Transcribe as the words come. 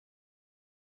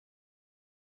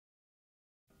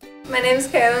My name is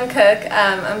Carolyn Cook.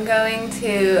 I'm going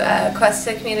to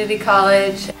Cuesta Community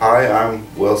College. Hi, I'm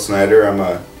Will Snyder. I'm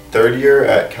a third year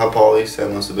at Cal Poly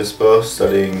San Luis Obispo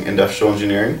studying industrial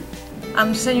engineering.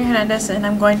 I'm Senor Hernandez and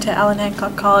I'm going to Allen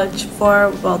Hancock College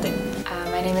for welding.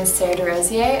 My name is Sarah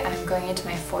DeRosier. I'm going into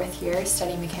my fourth year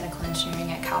studying mechanical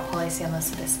engineering at Cal Poly San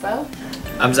Luis Obispo.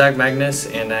 I'm Zach Magnus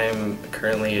and I'm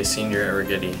currently a senior at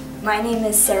Rigetti. My name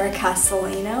is Sarah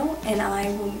Castellano and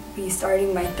I will be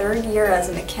starting my third year as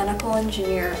a mechanical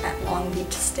engineer at Long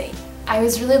Beach State. I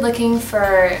was really looking for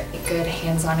a good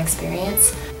hands-on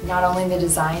experience, not only the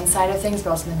design side of things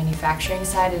but also the manufacturing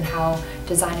side and how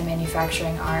design and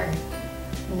manufacturing are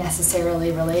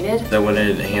necessarily related. I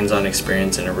wanted a hands-on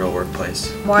experience in a real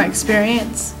workplace. More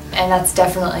experience. And that's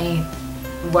definitely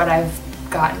what I've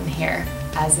gotten here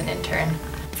as an intern.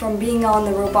 From being on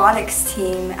the robotics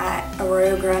team at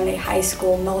Arroyo Grande High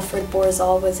School, Melfred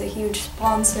Borzall was a huge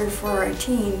sponsor for our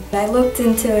team. I looked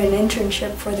into an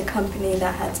internship for the company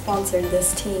that had sponsored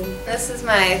this team. This is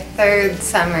my third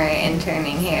summer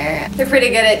interning here. They're pretty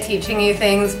good at teaching you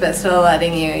things but still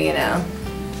letting you,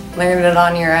 learn it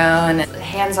on your own.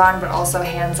 Hands-on but also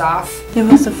hands-off. It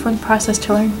was a fun process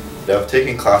to learn. I've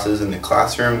taken classes in the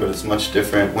classroom, but it's much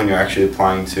different when you're actually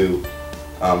applying to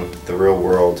the real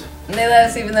world. And they let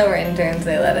us, even though we're interns,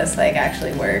 they let us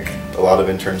actually work. A lot of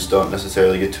interns don't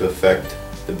necessarily get to affect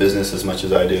the business as much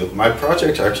as I do. My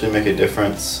projects actually make a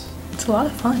difference. It's a lot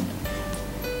of fun.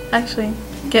 Actually,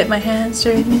 get my hands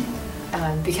dirty.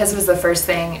 Because it was the first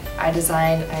thing I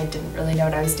designed, I didn't really know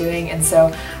what I was doing, and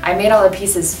so I made all the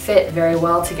pieces fit very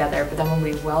well together, but then when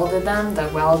we welded them, the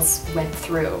welds went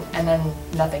through, and then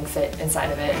nothing fit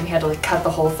inside of it, and we had to cut the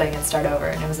whole thing and start over,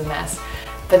 and it was a mess.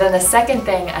 But then the second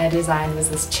thing I designed was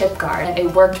this chip guard, and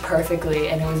it worked perfectly,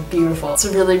 and it was beautiful. It's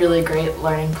a really, really great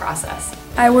learning process.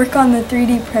 I work on the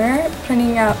 3D printer,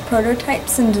 printing out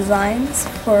prototypes and designs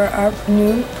for our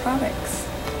new products.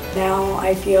 Now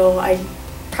I feel I'm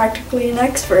practically an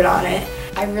expert on it.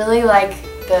 I really like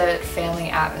the family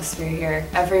atmosphere here.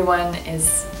 Everyone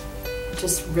is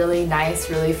just really nice,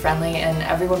 really friendly, and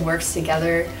everyone works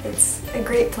together. It's a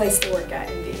great place to work at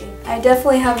and be. I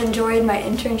definitely have enjoyed my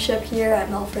internship here at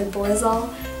Melfred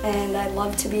Borzall, and I'd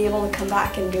love to be able to come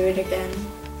back and do it again.